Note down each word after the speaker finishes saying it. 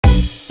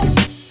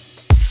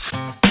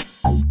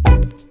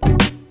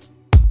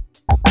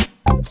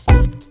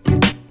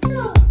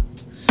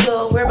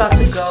about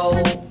to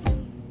go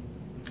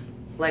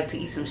like to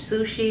eat some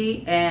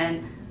sushi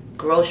and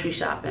grocery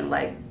shopping.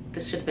 Like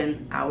this should have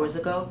been hours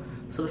ago.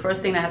 So the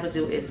first thing I have to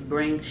do is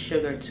bring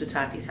Sugar to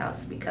Tati's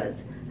house because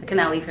I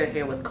cannot leave her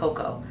here with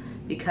Coco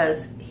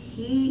because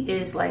he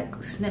is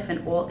like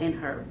sniffing all in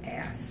her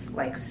ass,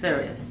 like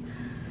serious.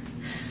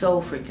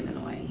 So freaking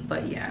annoying.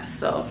 But yeah,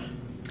 so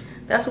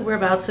that's where we're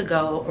about to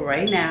go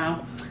right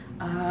now.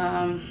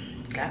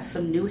 Got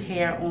some new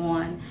hair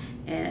on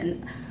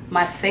and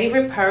my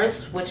favorite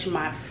purse, which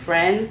my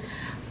friend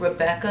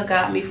Rebecca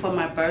got me for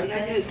my birthday. You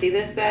guys didn't see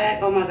this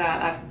bag? Oh my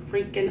god, I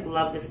freaking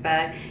love this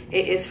bag.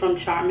 It is from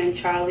Charming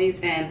Charlie's,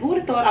 and who would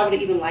have thought I would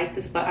have even liked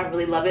this, but I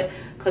really love it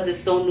because it's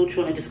so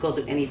neutral and it just goes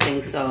with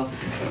anything. So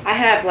I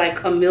have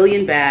like a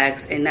million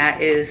bags, and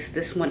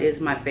this one is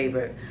my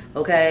favorite.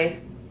 Okay,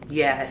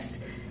 yes,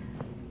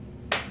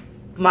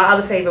 my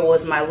other favorite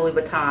was my Louis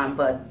Vuitton,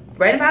 but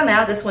right about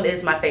now this one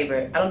is my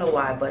favorite. I don't know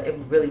why, but it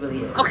really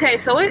is. Okay,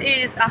 so it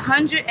is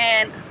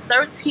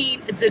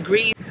 113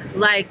 degrees.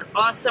 Like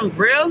on some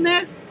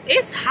realness,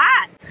 it's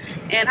hot,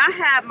 and I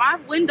have my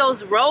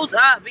windows rolled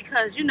up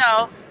because, you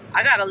know,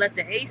 I gotta let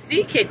the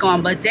AC kick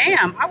on. But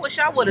damn, I wish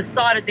I would have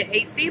started the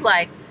AC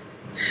like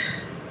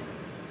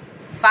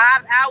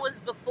 5 hours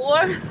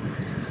before.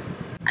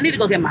 I need to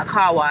go get my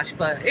car washed,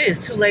 but it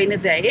is too late in the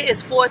day. It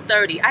is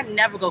 4:30. I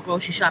never go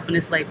grocery shopping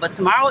this late, but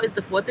tomorrow is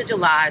the 4th of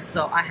July,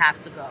 so I have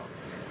to go.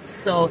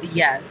 So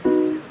yes.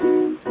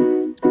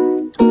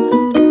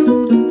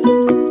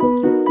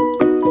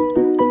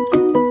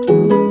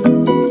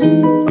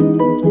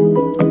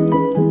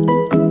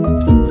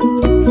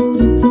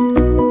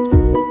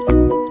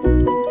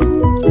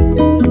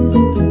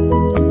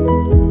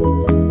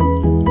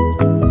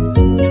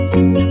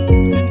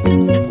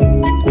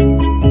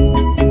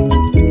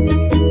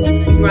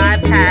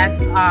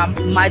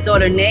 My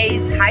daughter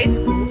Nay's high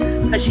school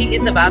because she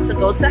is about to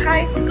go to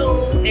high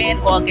school in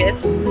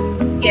August.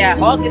 Yeah,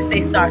 August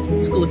they start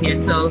school here.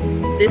 So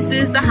this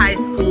is the high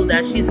school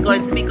that she's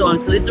going to be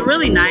going to. It's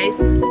really nice.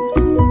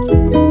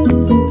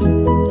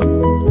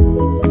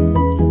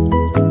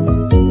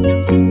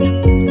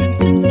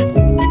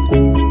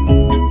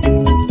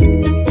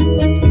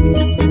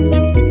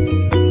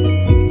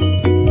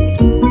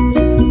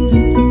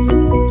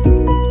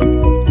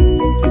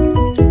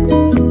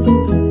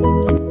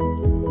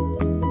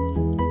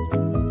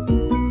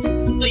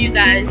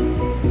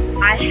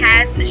 I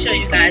had to show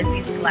you guys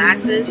these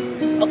glasses.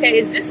 Okay,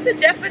 is this the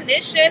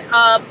definition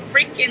of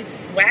freaking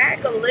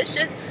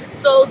swagalicious?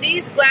 So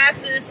these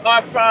glasses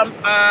are from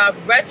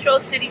Retro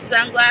City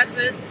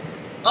Sunglasses.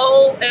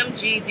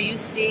 OMG, do you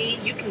see?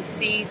 You can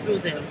see through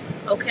them.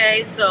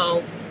 Okay,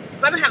 so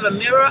if I don't have a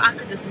mirror, I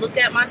could just look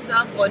at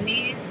myself on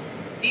these.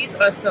 These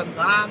are some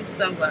bomb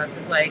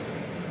sunglasses. Like,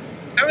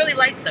 I really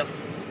like them.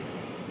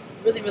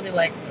 Really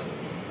like them.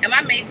 And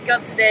my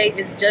makeup today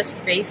is just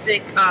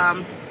basic.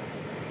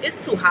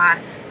 It's too hot.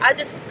 I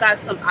just got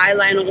some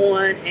eyeliner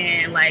on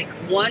and like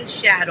one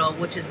shadow,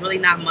 which is really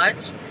not much.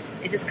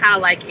 It's just kind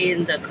of like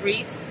in the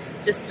crease,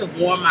 just to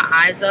warm my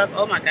eyes up.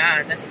 Oh my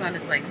god, that sun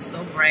is like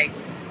so bright.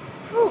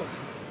 Whew.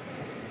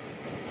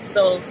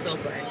 So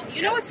bright.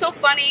 You know what's so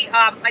funny?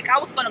 Like I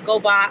was gonna go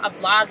buy a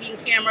vlogging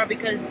camera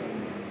because,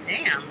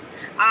 damn,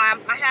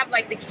 I have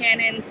like the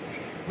Canon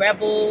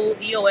Rebel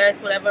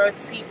EOS whatever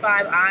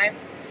T5i.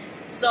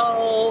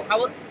 So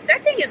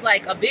that thing is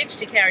like a bitch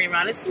to carry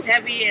around. It's too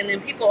heavy, and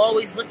then people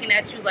always looking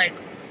at you like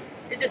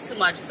it's just too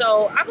much.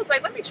 So I was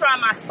like, let me try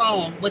my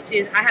phone, which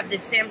is, I have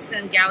this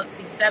Samsung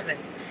Galaxy 7.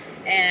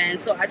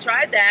 And so I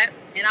tried that,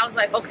 and I was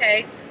like,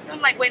 okay. So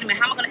I'm like, wait a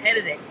minute, how am I going to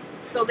edit it?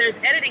 So there's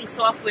editing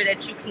software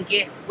that you can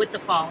get with the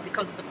phone. It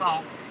comes with the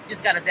phone. You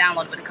just got to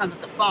download it, but it comes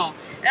with the phone.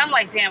 And I'm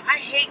like, damn, I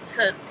hate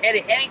to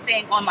edit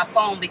anything on my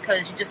phone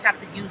because you just have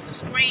to use the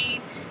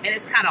screen, and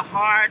it's kind of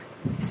hard.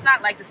 It's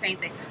not like the same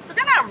thing. So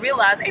then I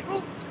realized,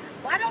 April,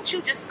 why don't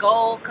you just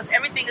go, because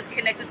everything is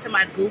connected to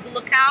my Google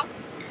account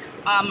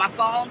on my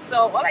phone. So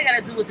all I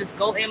gotta do is just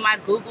go in my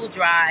Google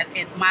Drive,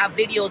 and my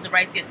videos are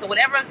right there. So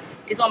whatever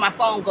is on my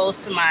phone goes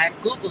to my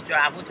Google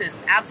Drive, which is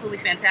absolutely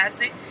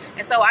fantastic.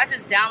 And so I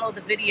just download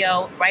the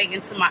video right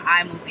into my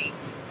iMovie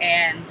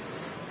and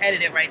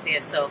edit it right there.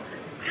 So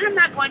I'm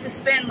not going to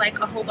spend like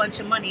a whole bunch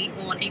of money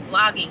on a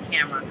vlogging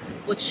camera,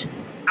 which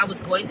I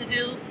was going to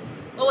do.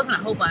 Well, it wasn't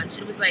a whole bunch.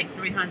 It was like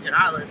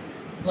 $300.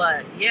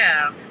 But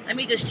yeah, let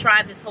me just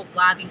try this whole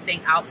vlogging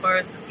thing out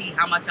first to see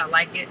how much I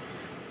like it.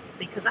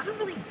 Because I don't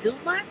really do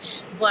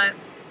much, but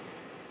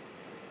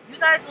you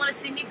guys want to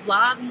see me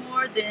vlog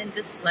more, then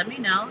just let me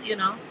know, you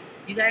know.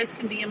 You guys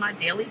can be in my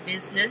daily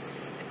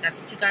business if that's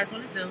what you guys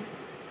want to do,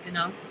 you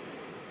know.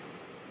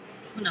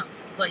 Who knows?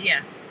 But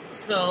yeah,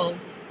 so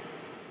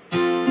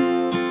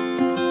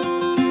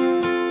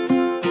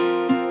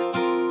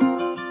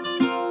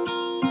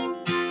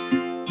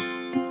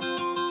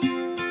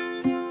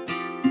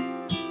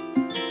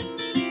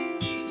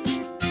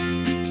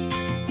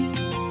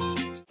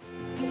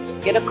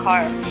get a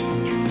car.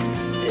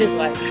 It is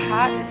like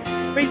hot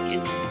as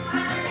freaking.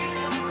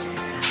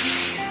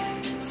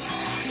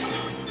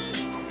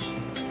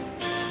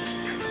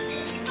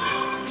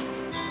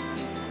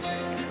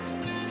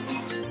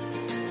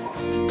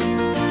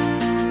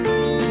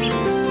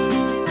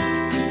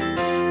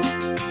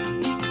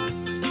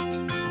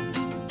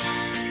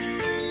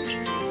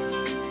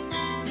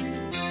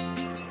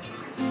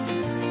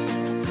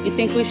 You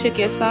think we should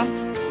get some?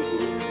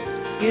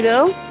 You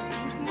do?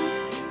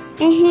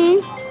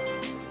 Mm-hmm.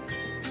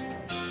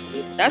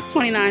 That's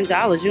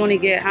 $29. You only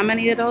get, how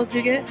many of those do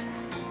you get?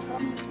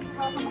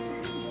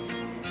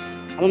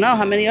 I don't know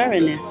how many are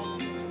in there.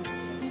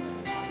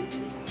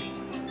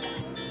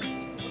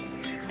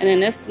 And then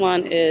this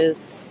one is,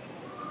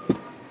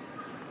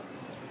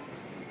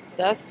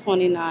 that's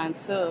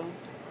 $29 too.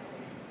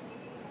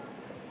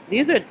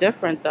 These are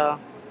different though.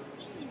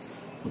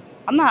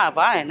 I'm not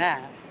buying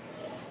that.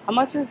 How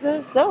much is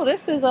this? No,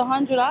 this is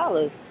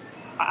 $100.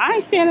 I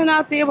ain't standing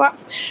out there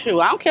about, shoot,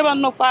 I don't care about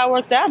no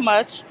fireworks that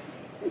much.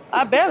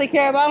 I barely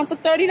care about them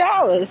for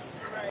 $30.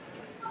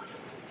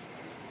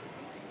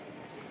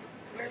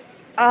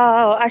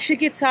 Oh, I should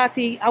get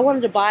Tati. I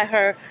wanted to buy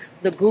her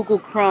the Google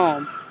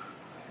Chrome.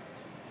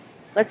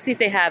 Let's see if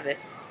they have it.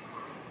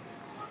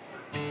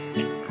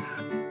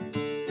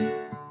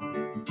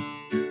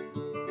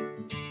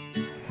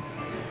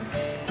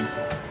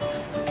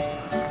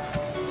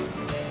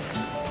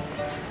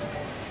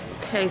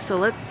 Okay, so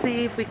let's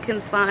see if we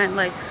can find,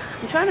 like,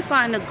 I'm trying to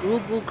find a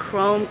Google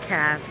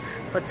Chromecast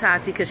for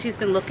Tati because she's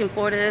been looking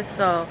for this.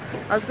 So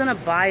I was gonna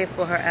buy it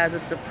for her as a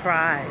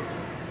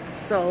surprise.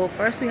 So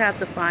first we have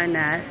to find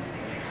that.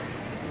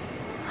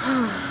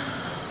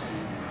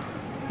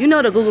 You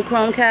know the Google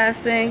Chromecast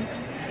thing?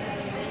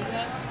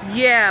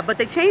 Yeah, but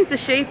they changed the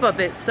shape of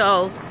it,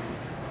 so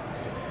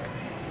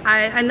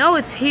I know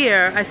it's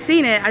here. I've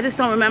seen it, I just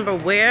don't remember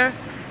where.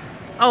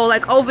 Oh,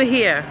 like over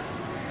here.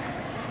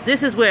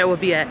 This is where it would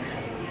be at.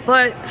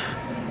 But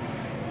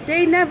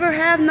they never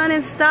have none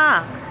in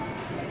stock.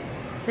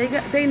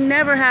 They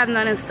never have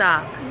none in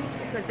stock.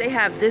 Because they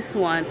have this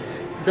one,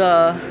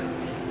 the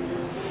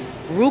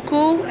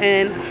Roku,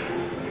 and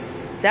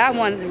that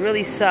one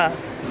really sucks.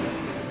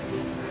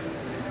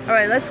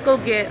 Alright, let's go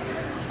get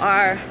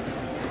our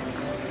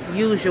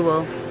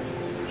usual.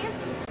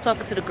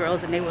 Talking to the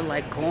girls and they were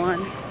like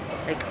gone.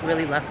 Like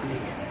really left me.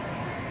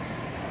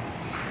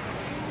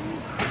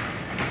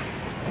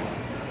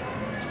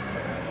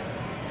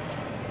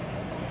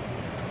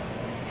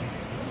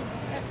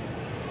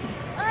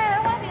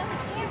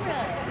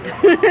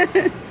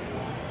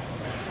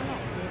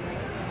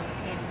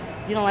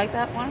 You don't like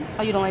that one?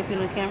 Oh, you don't like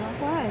being on camera?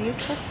 Why? You're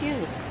so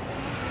cute.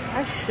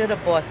 I should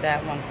have bought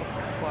that one for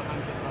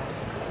 $400.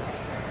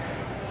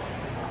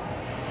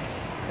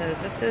 Because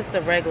this is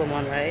the regular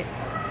one, right?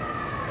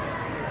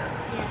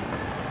 Yeah.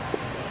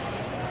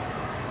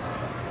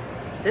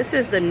 This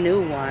is the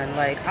new one.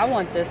 Like, I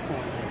want this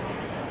one.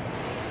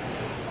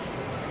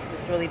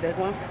 This really big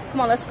one.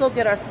 Come on, let's go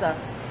get our stuff.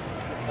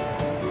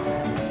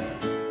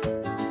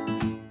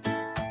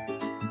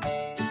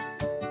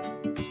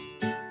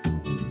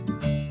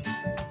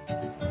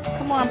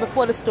 Come on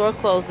before the store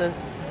closes.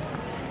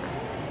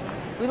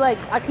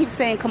 I keep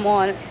saying come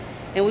on,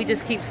 and we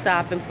just keep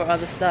stopping for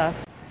other stuff.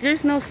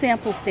 There's no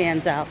sample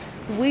stands out.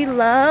 We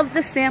love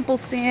the sample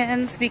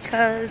stands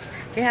because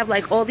they have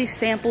like all these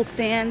sample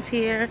stands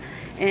here,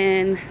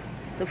 and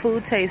the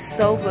food tastes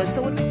so good.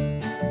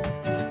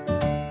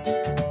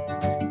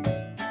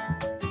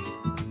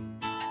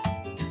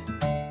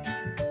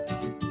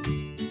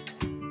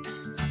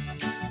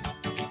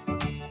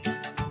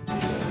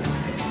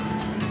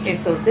 Okay,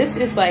 so this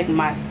is like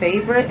my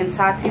favorite, and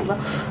Tati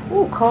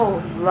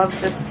Cole loves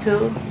this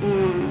too.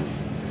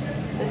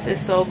 This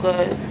is so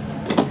good.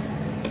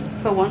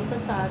 So one for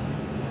Tati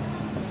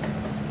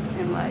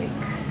and like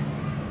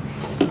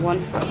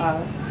one for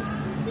us.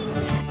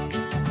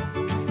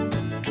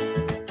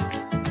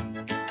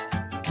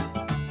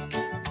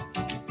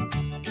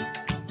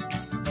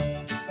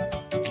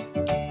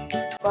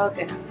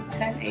 Okay,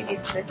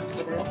 $10.86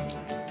 for this.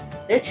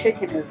 Their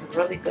chicken is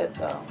really good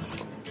though.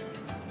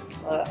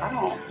 But I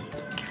don't.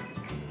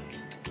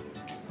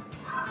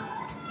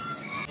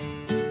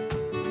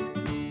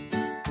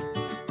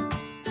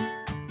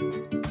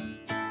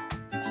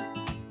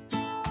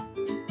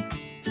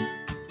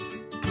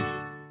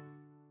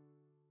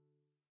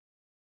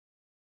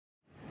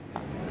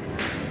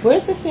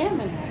 Where's the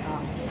salmon at?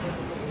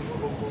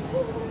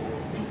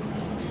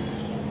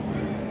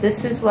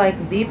 This is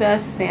like the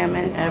best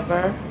salmon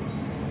ever.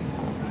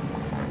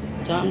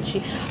 Dumb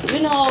cheap.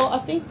 You know, I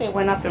think they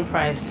went up in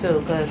price too,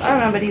 because I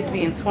remember these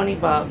being 20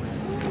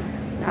 bucks.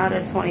 Now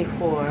they're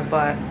 24,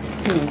 but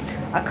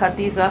I cut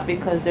these up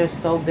because they're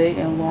so big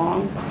and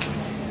long.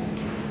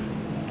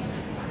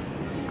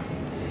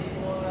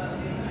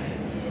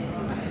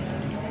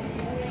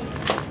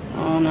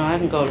 Oh no, I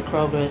can go to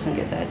Kroger's and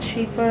get that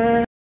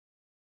cheaper.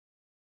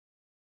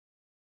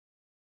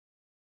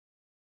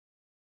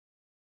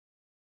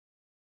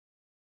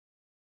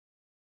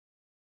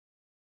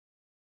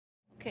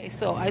 Okay,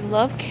 so I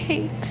love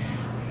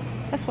cakes.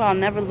 That's why I'll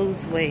never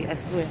lose weight, I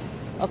swear.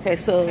 Okay,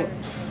 so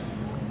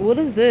what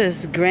is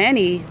this?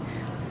 Granny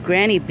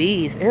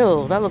bees.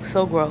 Ew, that looks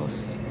so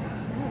gross.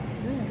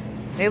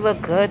 They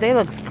look good. They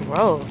look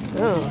gross.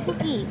 Ew.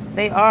 Cookies.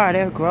 They are.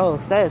 They're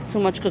gross. That is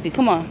too much cookie.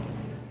 Come on.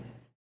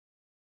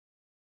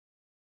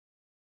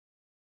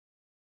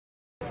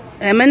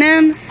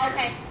 M&M's?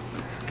 Okay.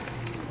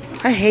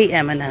 I hate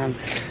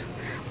M&M's.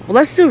 Well,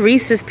 let's do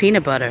Reese's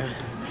peanut butter.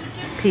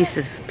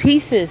 Pieces,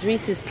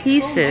 Reese's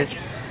Pieces.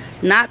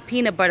 Not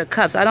peanut butter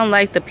cups. I don't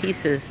like the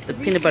pieces, the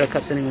peanut butter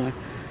cups anymore.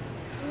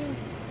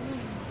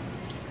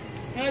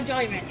 No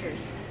Jolly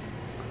Ranchers.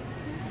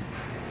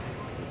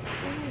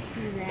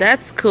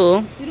 That's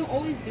cool. We don't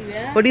always do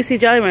that. Where do you see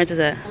Jolly Ranchers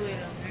at? Oh, wait,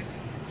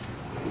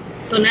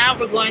 So now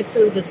we're going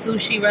to the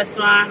sushi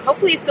restaurant.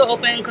 Hopefully it's still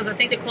open because I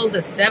think they close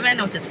at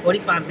 7, which is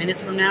 45 minutes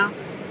from now.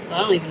 So I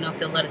don't even know if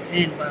they'll let us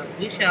in, but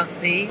we shall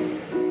see.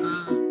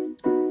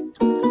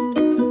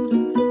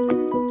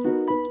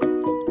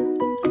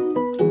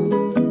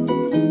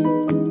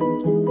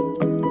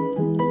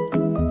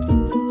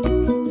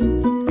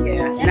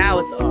 Yeah, now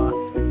it's off.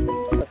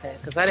 Okay,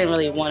 because I didn't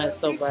really want it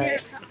so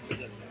bright.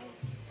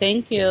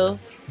 Thank you.